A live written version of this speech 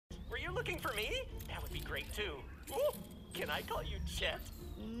you're looking for me? That would be great too. Ooh, can I call you Chet?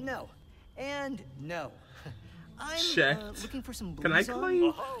 No. And no. I'm Chet. Looking for some blues. Can I call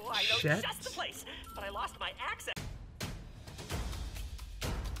you Oh, I know Chet? just the place, but I lost my accent.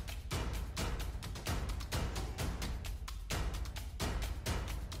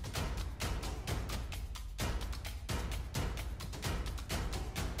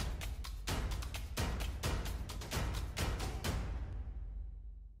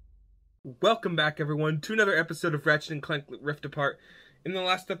 Welcome back, everyone, to another episode of Ratchet and Clank Rift Apart. In the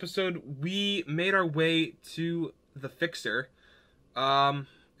last episode, we made our way to the Fixer, and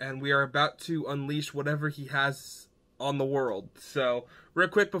we are about to unleash whatever he has on the world. So, real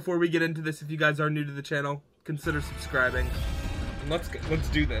quick before we get into this, if you guys are new to the channel, consider subscribing. And let's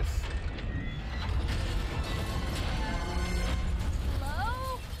do this.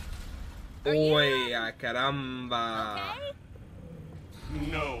 Hello? Oy, caramba. Okay?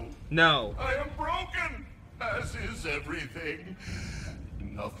 No. No. I am broken, as is everything.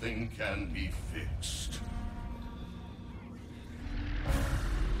 Nothing can be fixed.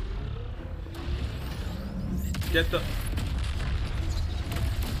 Get the...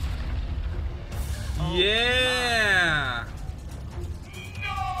 Yeah!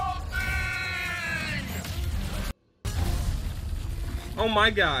 Nothing! Oh my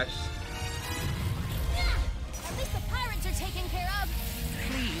gosh. At least the pirates are taken care of.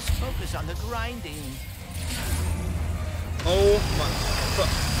 Please focus on the grinding. Oh my...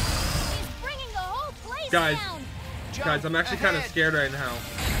 He's bringing the whole place Guys. down. Guys, I'm actually kind of scared right now.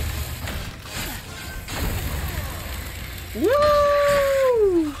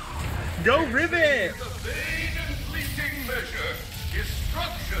 Woo! Go Rivet! The vain and fleeting measure.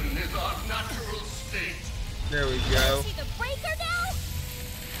 Destruction is our natural state. There we go. See the breaker now?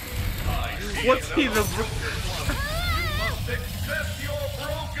 I see What's it he now. the... You must accept your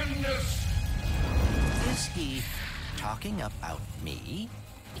brokenness. Is he talking about me?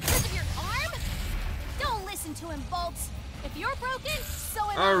 Because of your arm? Don't listen to him, Bolts. If you're broken, so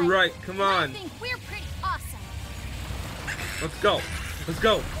am I. All right, come And I on. think we're pretty awesome. Let's go. Let's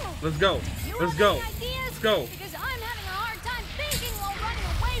go. Let's go. You Let's have go. any ideas? Let's go. Because I'm having a hard time thinking while running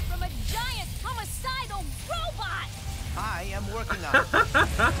away from a giant homicidal robot. I am working on it.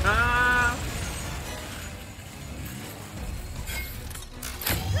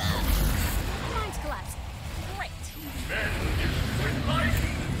 Mine's collapsed. Great. Men is to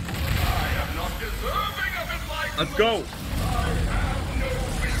enlighten. I am not deserving of enlightenment. Let's go. I have no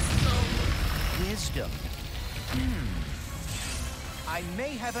wisdom. Wisdom. I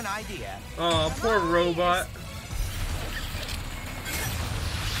may have an idea. Oh, poor robot.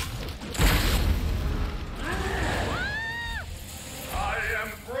 I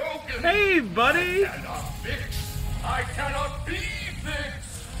am broken. Hey, buddy. I cannot fix. I cannot be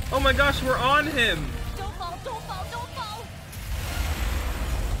fixed. Oh my gosh, we're on him. Don't fall, don't fall, don't fall.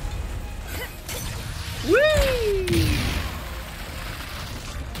 Whee!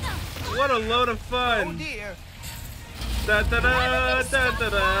 What a load of Oh fun. dear. Da da da da da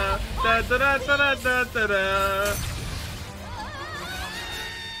da da da da da da da da.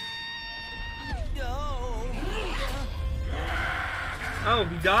 No. Oh,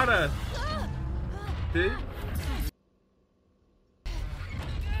 he got us. Dude.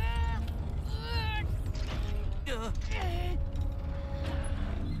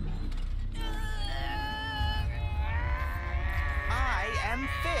 I am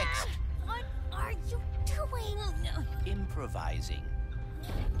fixed. What are you doing? Improvising.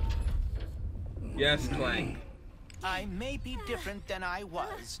 Yes, Clank. I may be different than I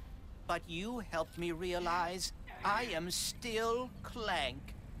was, but you helped me realize I am still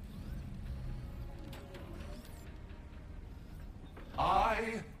Clank.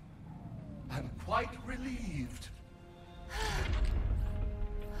 I am quite relieved.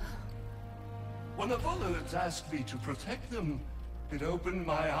 When the Vollards asked me to protect them, it opened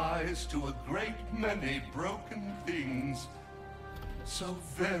my eyes to a great many broken things. So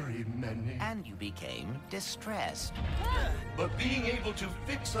very many. And you became distressed. But being able to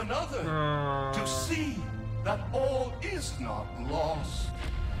fix another, Aww. to see that all is not lost.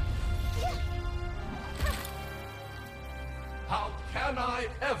 How can I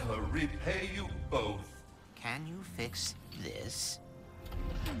ever repay you both? Can you fix this?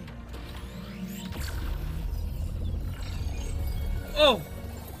 Oh!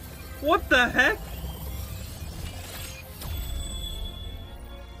 What the heck?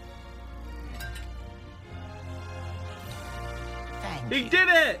 Thank He you. did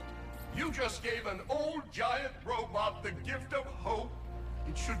it! You just gave an old giant robot the gift of hope.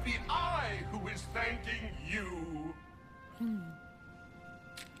 It should be I who is thanking you.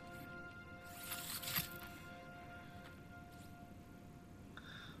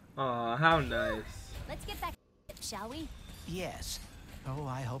 Aw, how nice. Let's get back, shall we? Yes. Oh,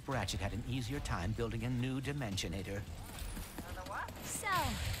 I hope Ratchet had an easier time building a new dimensionator. So,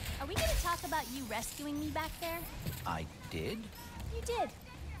 are we gonna talk about you rescuing me back there? I did? You did.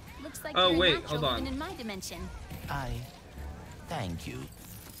 Looks like Oh, you're wait, a natural hold on. even in my dimension. Thank you.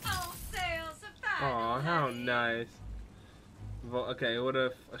 All sails are fine. Aw, how nice. Well, okay, what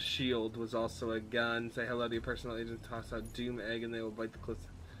if a shield was also a gun? Say hello to your personal agent, toss out Doom Egg, and they will bite the cliff.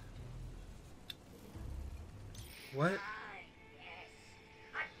 What?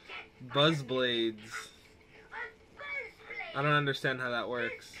 Buzz blades. I don't understand how that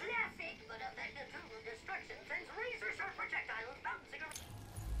works.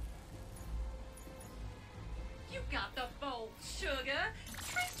 You got the bolt, sugar.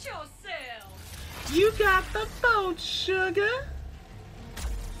 Treat yourself. You got the boat, sugar.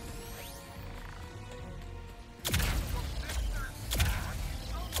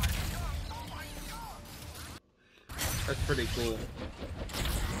 That's pretty cool.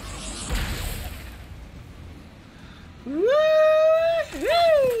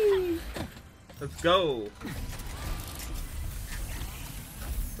 Woo-hoo! Let's go.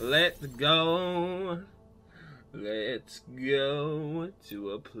 Let's go. Let's go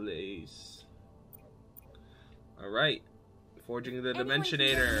to a place. Alright. Forging the Anyone can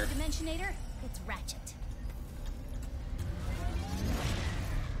dimensionator. build a dimensionator? It's Ratchet.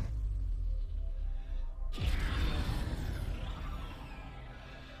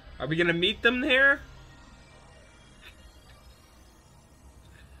 Are we gonna meet them there?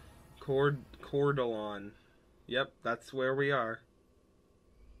 Cordalon. Yep, that's where we are.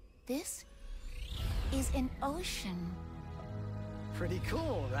 This is an ocean. Pretty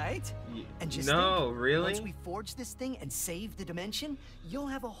cool, right? And just No, think, really? once we forge this thing and save the dimension, you'll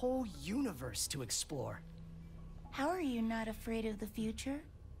have a whole universe to explore. How are you not afraid of the future?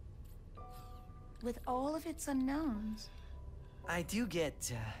 With all of its unknowns. I do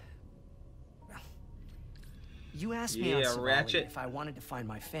get, well, you asked me on Yeah, Savali Ratchet. if I wanted to find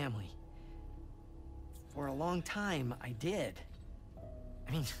my family. For a long time, I did.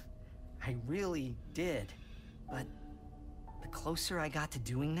 I mean, I really did. But the closer I got to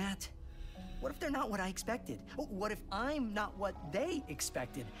doing that, what if they're not what I expected? What if I'm not what they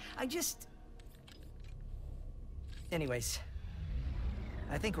expected? Anyways,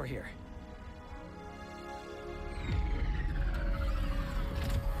 I think we're here.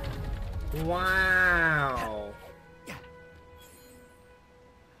 Wow.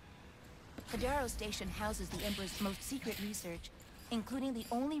 The Darrow Station houses the Emperor's most secret research, including the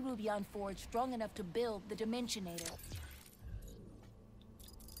only Rubion forge strong enough to build the Dimensionator.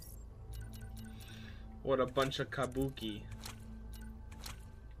 What a bunch of kabuki.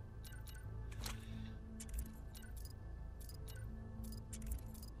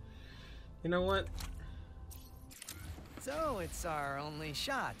 You know what? So it's our only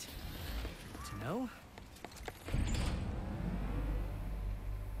shot. To know?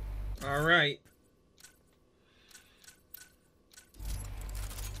 All right.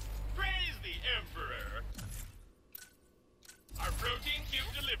 Praise the Emperor. Our protein cube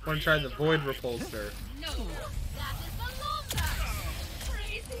delivery. Want to try the has void arrived. repulsor? No, that is the Lomba.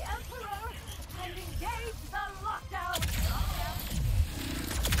 Praise the Emperor and engage the lockdown.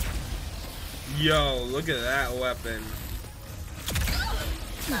 Yo, look at that weapon.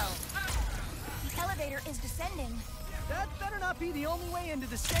 Oh. The elevator is descending. That better not be the only way into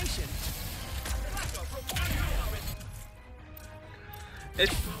the station.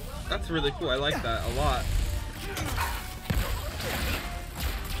 That's really cool. I like that a lot.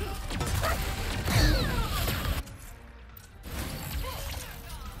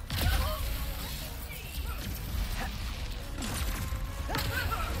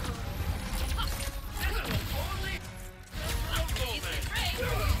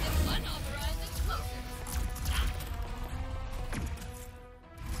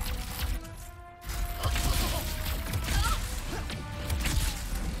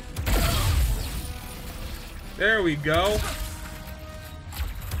 There we go.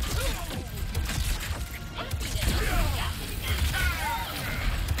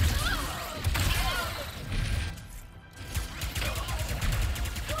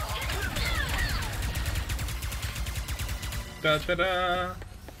 Da da da.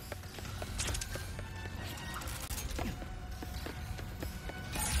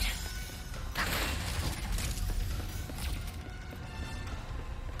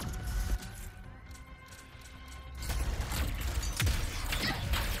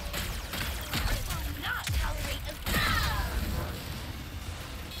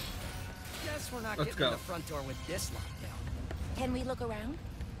 Guess we're not Let's getting go. in the front door with this lockdown. Can we look around?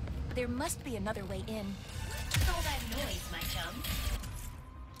 There must be another way in. What's all that noise, my chum?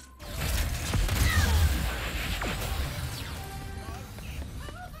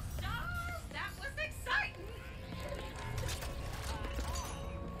 That was exciting!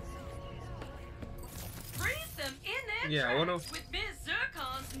 Freeze them in their Yeah, what tracks with Ms.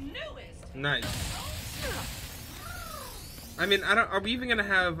 Zircon's newest. Nice. I mean, are we even gonna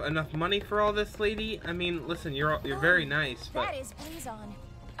have enough money for all this, lady? I mean, listen, you're very nice, but That is Blazon,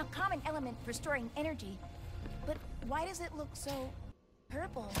 a common element for storing energy. But why does it look so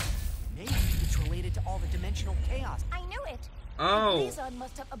purple? Maybe it's related to all the dimensional chaos. I knew it. oh, The Blazon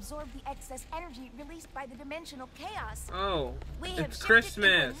must have absorbed the excess energy released by the dimensional chaos. oh, We have it's shifted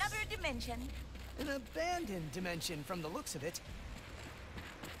Christmas. into another dimension. An abandoned dimension from the looks of it.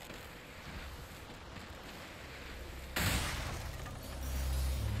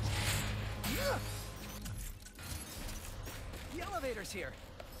 The elevator's here.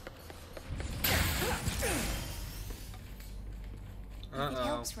 If it Uh-oh.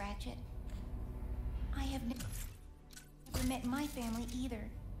 helps, Ratchet. I have never met my family either.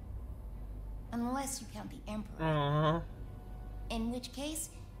 Unless you count the Emperor. Aww. In which case,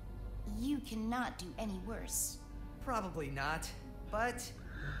 you cannot do any worse. Probably not. But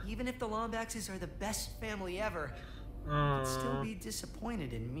even if the Lombaxes are the best family ever, you'd still be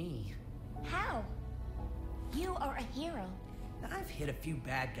disappointed in me. How? You are a hero. I've hit a few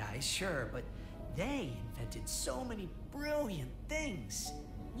bad guys, sure, but they invented so many brilliant things.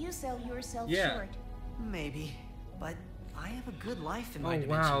 You sell yourself Yeah. short. Maybe, but I have a good life in my Oh dimension,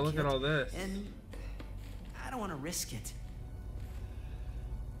 wow, look kid, at all this. and I don't want to risk it.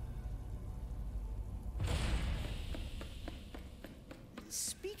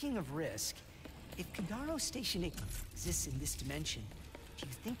 Speaking of risk, if Kadaro Station exists in this dimension, do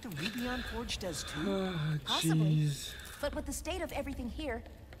you think the Rubion Forge does too? Oh, Possibly. jeez. But with the state of everything here,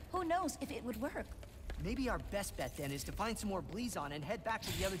 who knows if it would work? Maybe our best bet then is to find some more Blazon and head back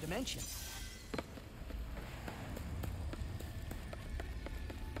to the other dimension.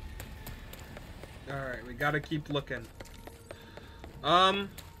 Alright, we gotta keep looking.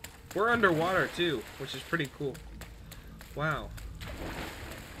 We're underwater too, which is pretty cool. Wow.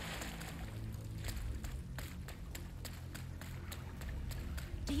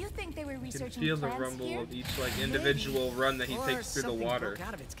 Do you think they were You can researching feel the plants rumble here? of each like individual run that he Or takes through the something water. broke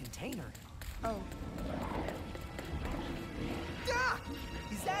out of its container. Oh, Ah!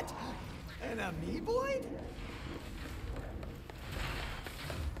 Is that an amoeboid?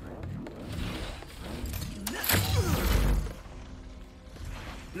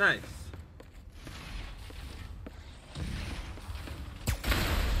 Nice.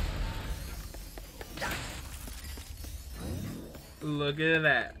 Look at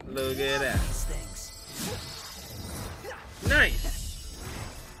that. Look at that. These things. Nice.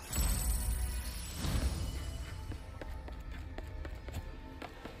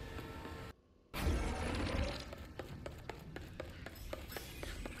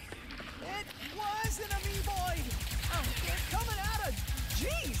 It was an amoeboid! Oh, they're coming at us!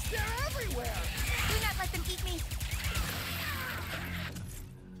 Jeez, they're everywhere! do not let them eat me.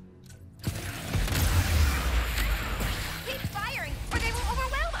 Keep firing, or they will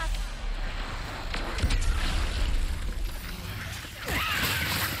overwhelm us.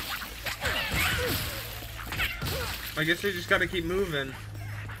 I guess we just gotta keep moving.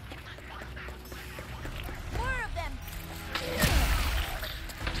 More of them.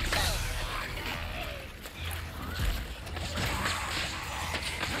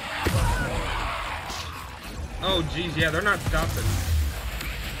 Oh geez, yeah, they're not stopping.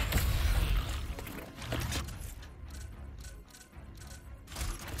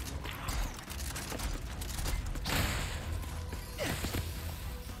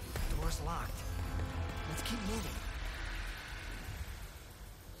 Door's locked. Let's keep moving.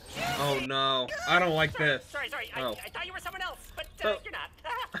 Oh no, I don't like this. Sorry. Oh. I thought you were someone else, but Oh. you're not.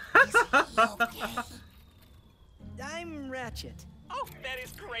 I'm Ratchet. Oh, that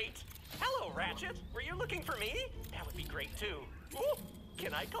is great. Hello, Ratchet. Were you looking for me? That would be great too. Ooh,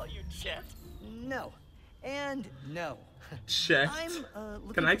 can I call you Chet? No. And no. Chet. I'm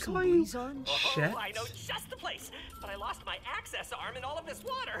looking Can I for some call you Blazon. Chet? Oh, I know just the place. But I lost my access arm in all of this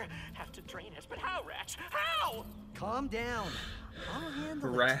water. Have to drain it, but how, Ratch? How? Calm down. I'll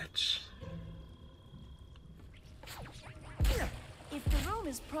handle it. Ratch. If the room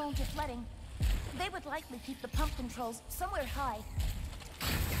is prone to flooding, they would likely keep the pump controls somewhere high.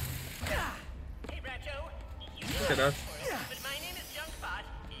 Hey, Ratcho. You Look at us. but my name is Junkbot,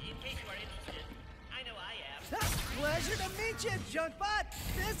 in case you are interested. I know I am. Pleasure to meet you, Junkbot.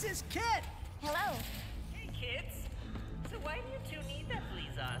 This is Kit. Hello. Hey, kids. So why do you two need that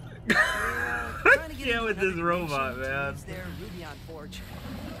Blizon? Trying to get Yeah, into with another this robot, dimension to man. use their Rubion forge.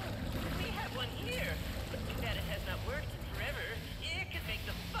 We have one here. Too bad it has not worked in forever. It could make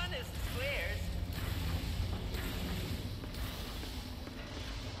the funnest squares.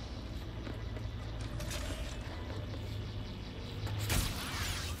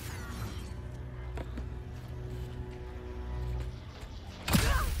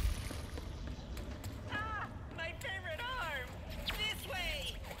 Ah, my favorite arm. This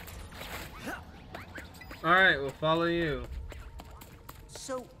way. Alright, we'll follow you.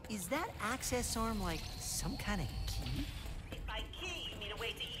 So, is that access arm like some kind of key? If by key you mean a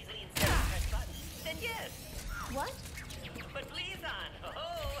way to easily insert and press buttons, then yes. What? But Blizon,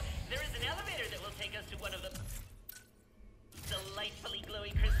 oh, there is an elevator that will take us to one of the delightfully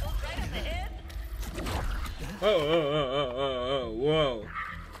glowy crystals right up ahead. Oh, whoa.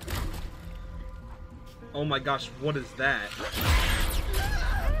 Oh my gosh, what is that?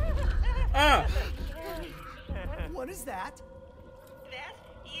 Ah! What is that? That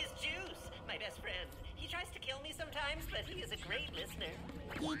is Juice, my best friend. He tries to kill me sometimes, but he is a great listener.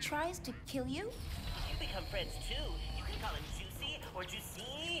 He tries to kill you? If you become friends too, you can call him Juicy or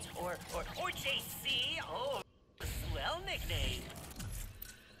Juicy or JC. Oh, swell nickname.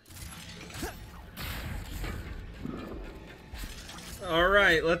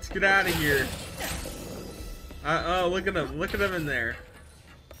 Alright, let's get out of here. Oh, look at him. Look at him in there.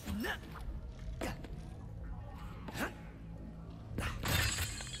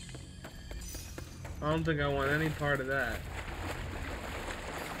 I don't think I want any part of that.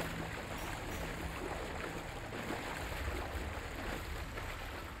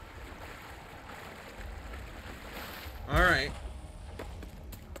 Alright.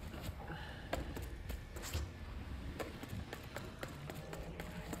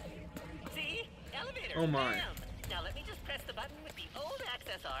 See? Elevator. Oh my. Bam. Now let me just press the button with the old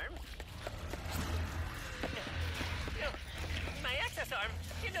access arm. No, my access arm,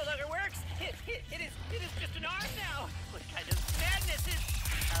 it no longer works. It is just an arm now. What kind of madness is...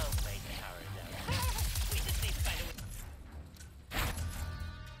 Oh, my power down. We just need to find a way...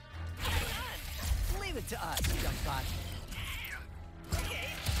 Hang on. Leave it to us, Junkbot. Okay, I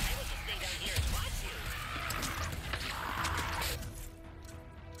will just stay down here and watch you.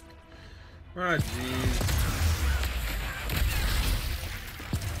 Oh, jeez.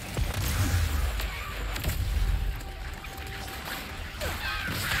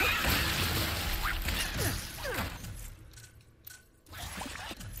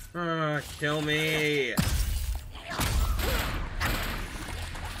 Kill me.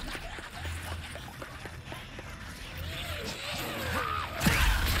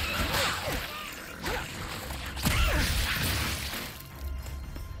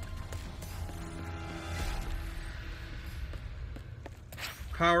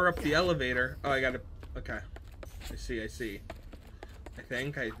 Power up the elevator. Oh, I gotta... Okay. I see. I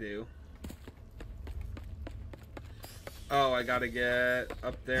think I do. Oh, I gotta get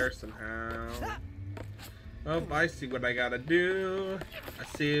up there somehow. Oh, I see what I gotta do. I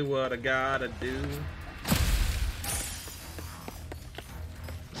see what I gotta do.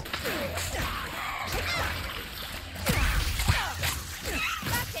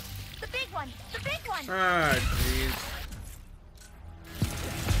 Ratchet! The big one! The big one! Ah, jeez.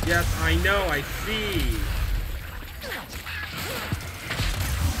 Yes, I know, I see.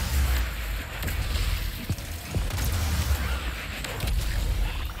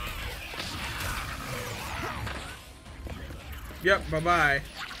 Yep, bye-bye.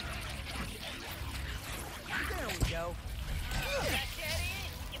 There we go. Ratchetty,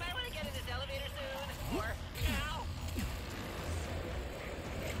 you might want to get in this elevator soon. Or now.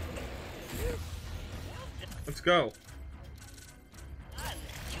 Let's go. You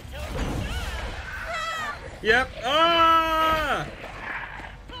totally... Yep. Ah!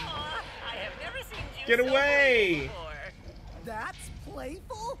 Aw, I have never seen you Get so away! playful before. That's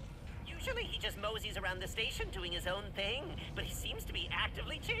playful? Usually he just moseys around the station doing his own thing, but he seems to be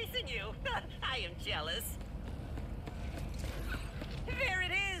actively chasing you. I am jealous. There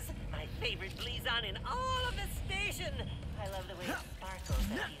it is! My favorite Blizon in all of the station! I love the way it sparkles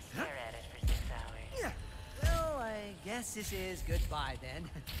as you stare at it for 6 hours. Well, I guess this is goodbye then.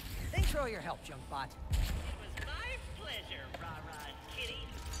 Thanks for all your help, Junkbot. It was my pleasure, Rah-Rah and Kitty.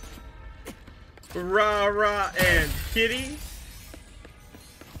 Rah-rah and kitty.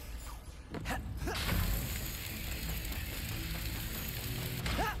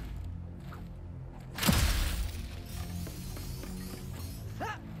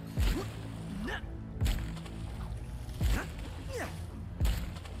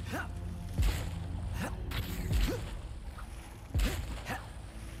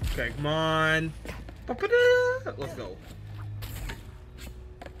 Okay, come on. Ba-ba-da. Let's go.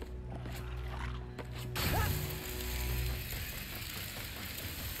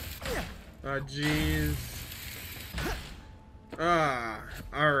 Oh, jeez. Ah,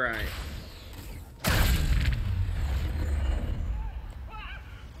 alright.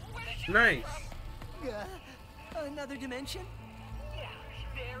 Nice. Another dimension?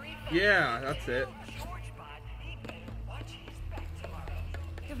 Yeah, that's it.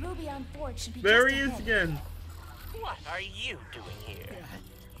 The Rubion Forge should be There just he is ahead. again. What are you doing here?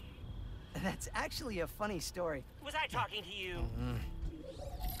 That's actually a funny story. Was I talking to you?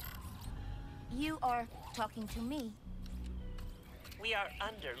 You are talking to me. We are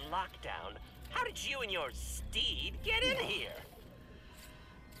under lockdown. How did you and your steed get in here?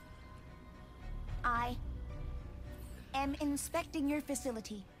 I am inspecting your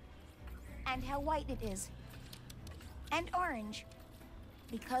facility. And how white it is. And orange.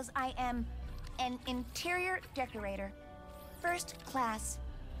 Because I am an interior decorator. First class.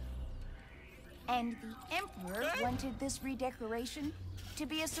 And the Emperor wanted this redecoration to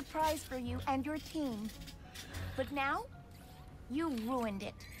be a surprise for you and your team. But now, you ruined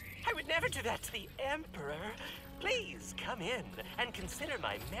it. I would never do that to the Emperor. Please come in and consider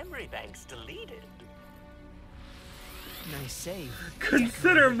my memory banks deleted. Nice save.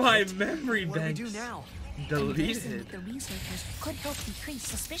 Consider my memory What do we banks do now? Conversing deleted. with the researchers could help decrease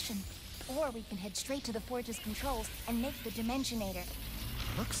suspicion. Or we can head straight to the Forge's controls and make the dimensionator.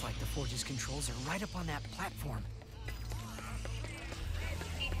 Looks like the Forge's controls are right up on that platform.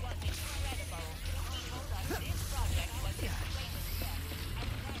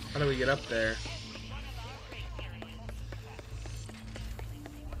 How do we get up there?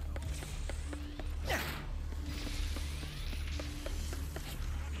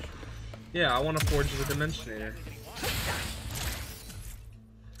 Yeah, I want to forge the dimensionator.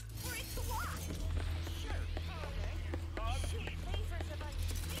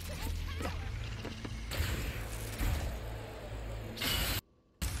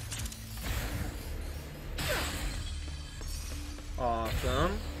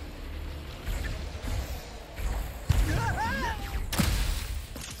 Awesome.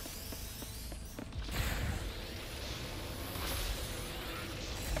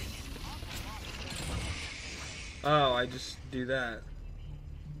 Oh, I just do that.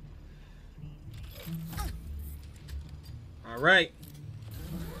 All right.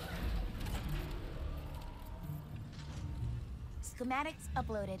 Schematics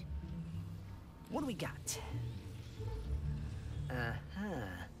uploaded. What do we got? Uh-huh.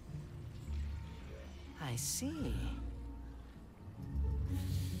 I see.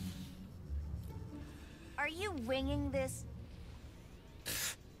 Are you winging this?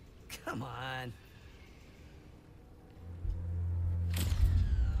 Come on.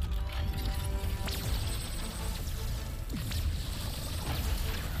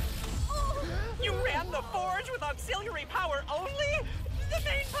 You ran the forge with auxiliary power only? The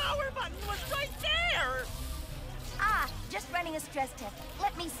main power button was right there! Ah, just running a stress test.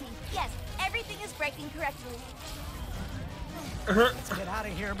 Let me see. Yes, everything is breaking correctly. Let's get out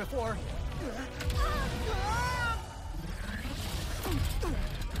of here before...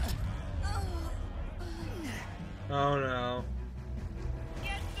 Oh no.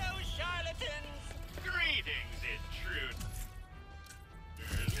 Get those charlatans! Greetings, intrude.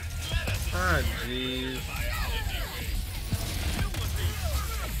 Ah, jeez.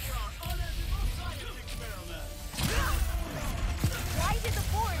 Why did the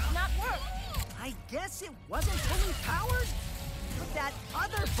forge not work? I guess it wasn't fully powered? But that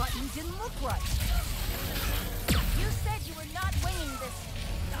other button didn't look right. You said you were not winging this.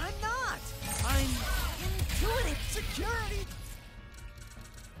 I'm not. I'm intuitive security.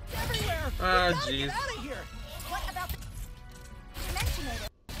 Everywhere. Ah, We gotta jeez. get out of here. What about the dimensionator?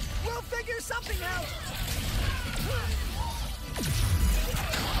 We'll figure something out.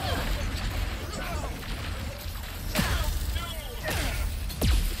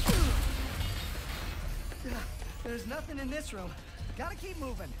 There's nothing in this room. Gotta keep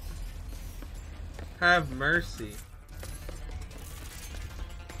moving. Have mercy.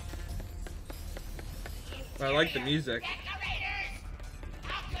 I like the music. Decorators!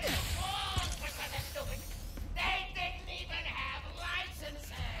 How could fools for such a stupid... They didn't even have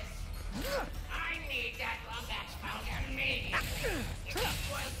licenses! I need that Lumbax found immediately. If it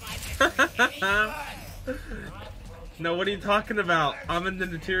was my any good, No, what are you talking about? I'm an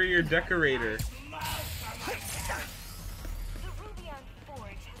interior decorator. smoke for myself. The Rubion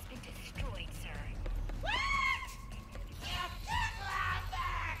Forge has been destroyed, sir. What? Get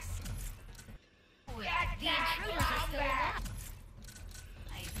Lumbax! The intruders are still alive.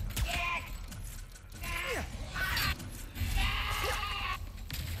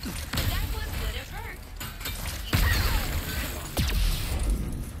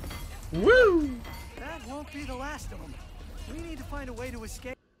 Woo! That won't be the last of them. We need to find a way to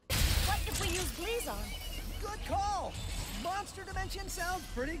escape. What if we use Blizon? Good call. Monster Dimension sounds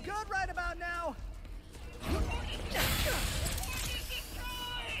pretty good right about now.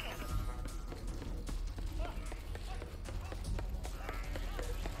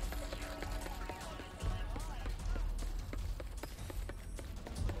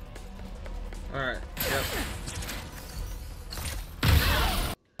 Alright, yep.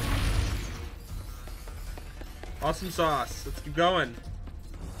 Awesome sauce. Let's keep going.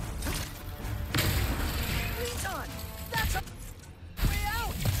 Blizon! That's a way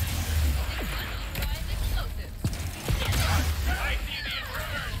out! I see the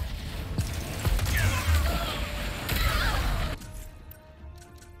intruders!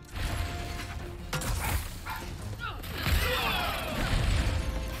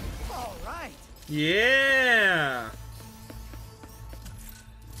 All right. Yeah!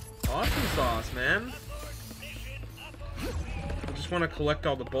 Awesome sauce, man. I just want to collect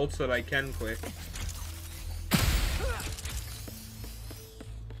all the bolts that I can quick.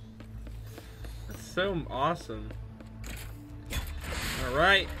 That's so awesome.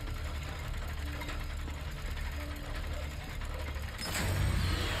 Alright.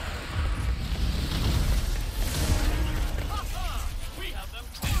 We have them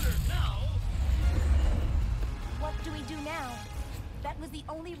cornered now! What do we do now? That was the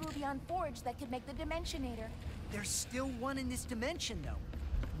only ruby on Forge that could make the dimensionator. There's still one in this dimension, though.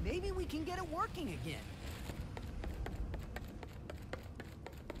 Maybe we can get it working again.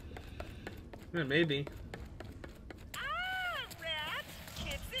 Yeah, maybe. Ah, Rat!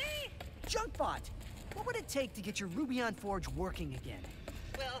 Kitsy! Junkbot, what would it take to get your Ruby on Forge working again?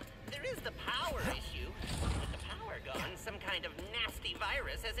 Well, there is the power issue. With the power gone, some kind of nasty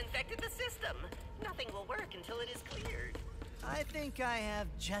virus has infected the system. Nothing will work until it is cleared. I think I have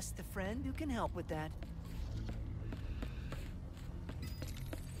just the friend who can help with that.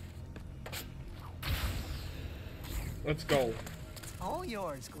 Let's go. All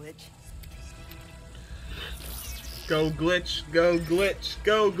yours, Glitch. Go glitch, go glitch,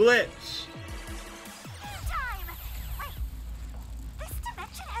 go glitch! Time! Wait, this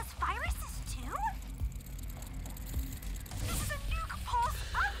dimension has viruses too? This is a nuke pulse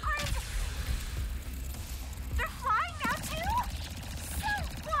upgrade! They're flying now too? So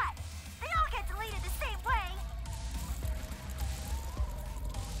what? They all get deleted the same way.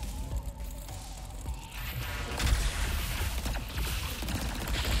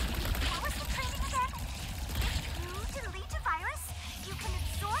 What was the training again? If you delete a virus, you can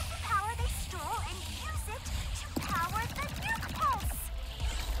absorb the power they stole and use it to power the nuke pulse.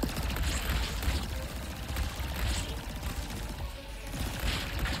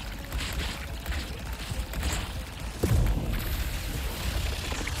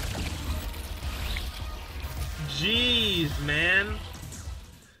 Jeez, man.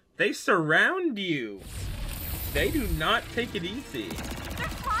 They surround you. They do not take it easy. They're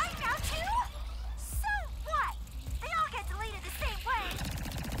flying now too? So what? They all get deleted the same way.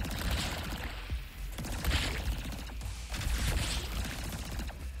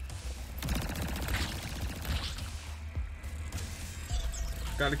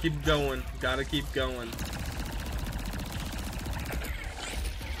 Gotta keep going. Gotta keep going.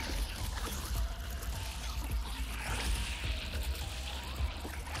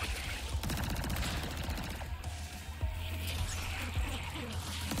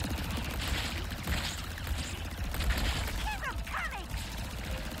 Keep 'em coming!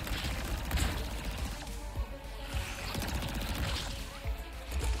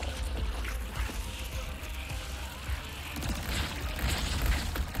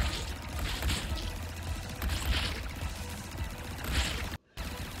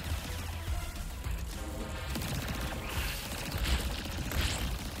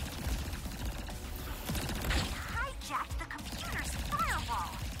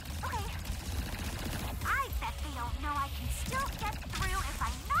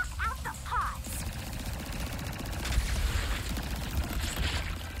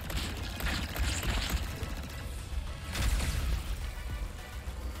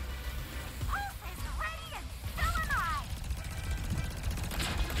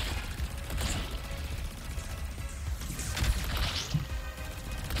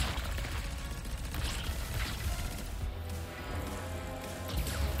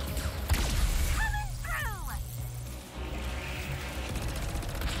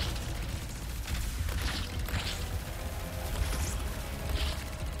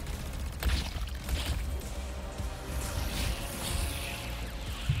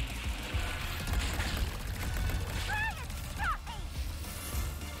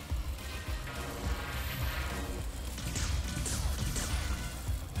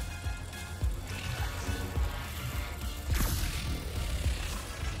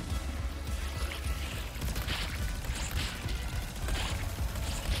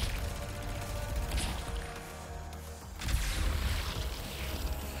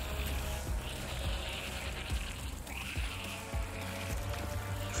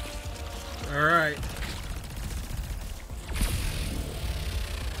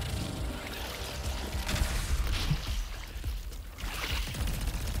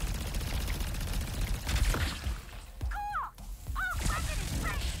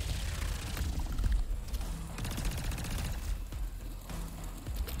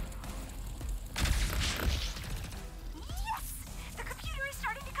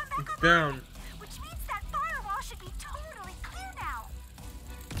 Down. Which means that firewall should be totally clear now.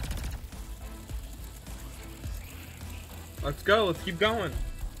 Let's go. Let's keep going.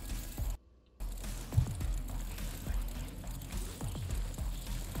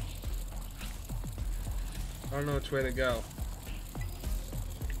 I don't know which way to go.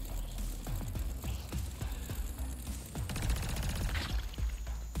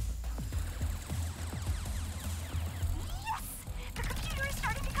 Yes! The computer is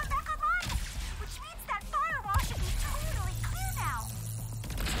starting to come back online, which means that firewall should be totally clear now.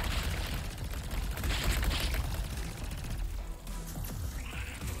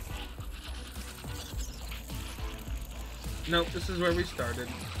 Nope, this is where we started.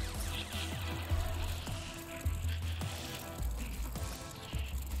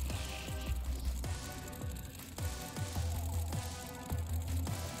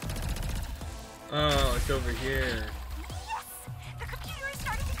 Oh, it's over here. Yes! The computer is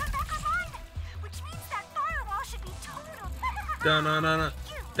starting to come back online, which means that firewall should be total. Da-na-na-na.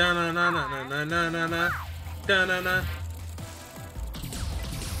 Da-na-na-na-na-na-na-na. Da-na-na.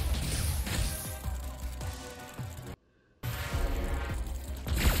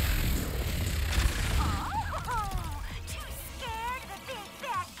 Oh, too scared of the big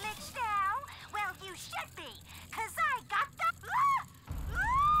bad glitch now? Well, you should be, 'cause I got the...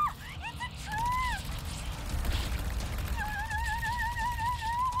 It's a trap!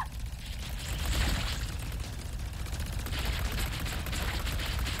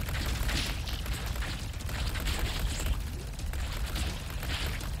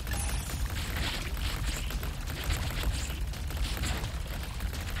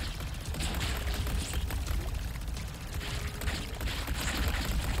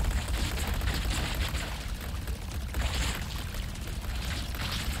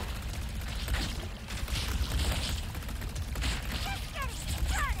 Just getting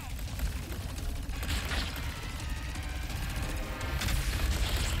started!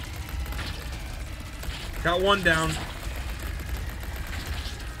 Got one down.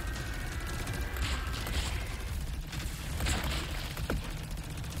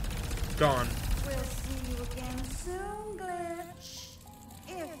 Gone. We'll see you again soon, Glitch.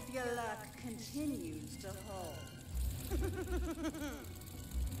 If your luck continues to hold.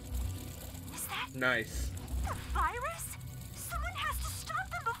 Is that Nice. the virus? Someone has to stop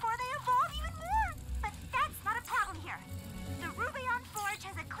them before they evolve even more! But that's not a problem here. The Rubion Forge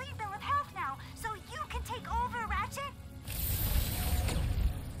has a clean bill of health now, so you can take over, Ratchet!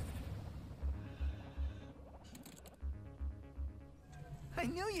 I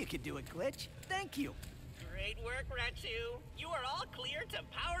knew you could do it, Glitch. Thank you. Great work, Ratchu. You are all clear to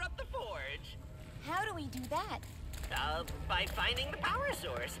power up the forge. How do we do that? By finding the power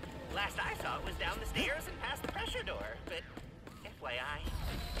source. Last I saw it was down the stairs and past the pressure door. But FYI,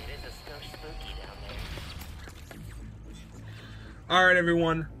 it is a skosh spooky down there. Alright,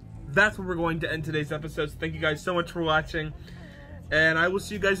 everyone. That's where we're going to end today's episode. So thank you guys so much for watching. And I will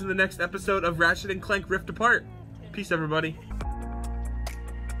see you guys in the next episode of Ratchet and Clank Rift Apart. Peace, everybody.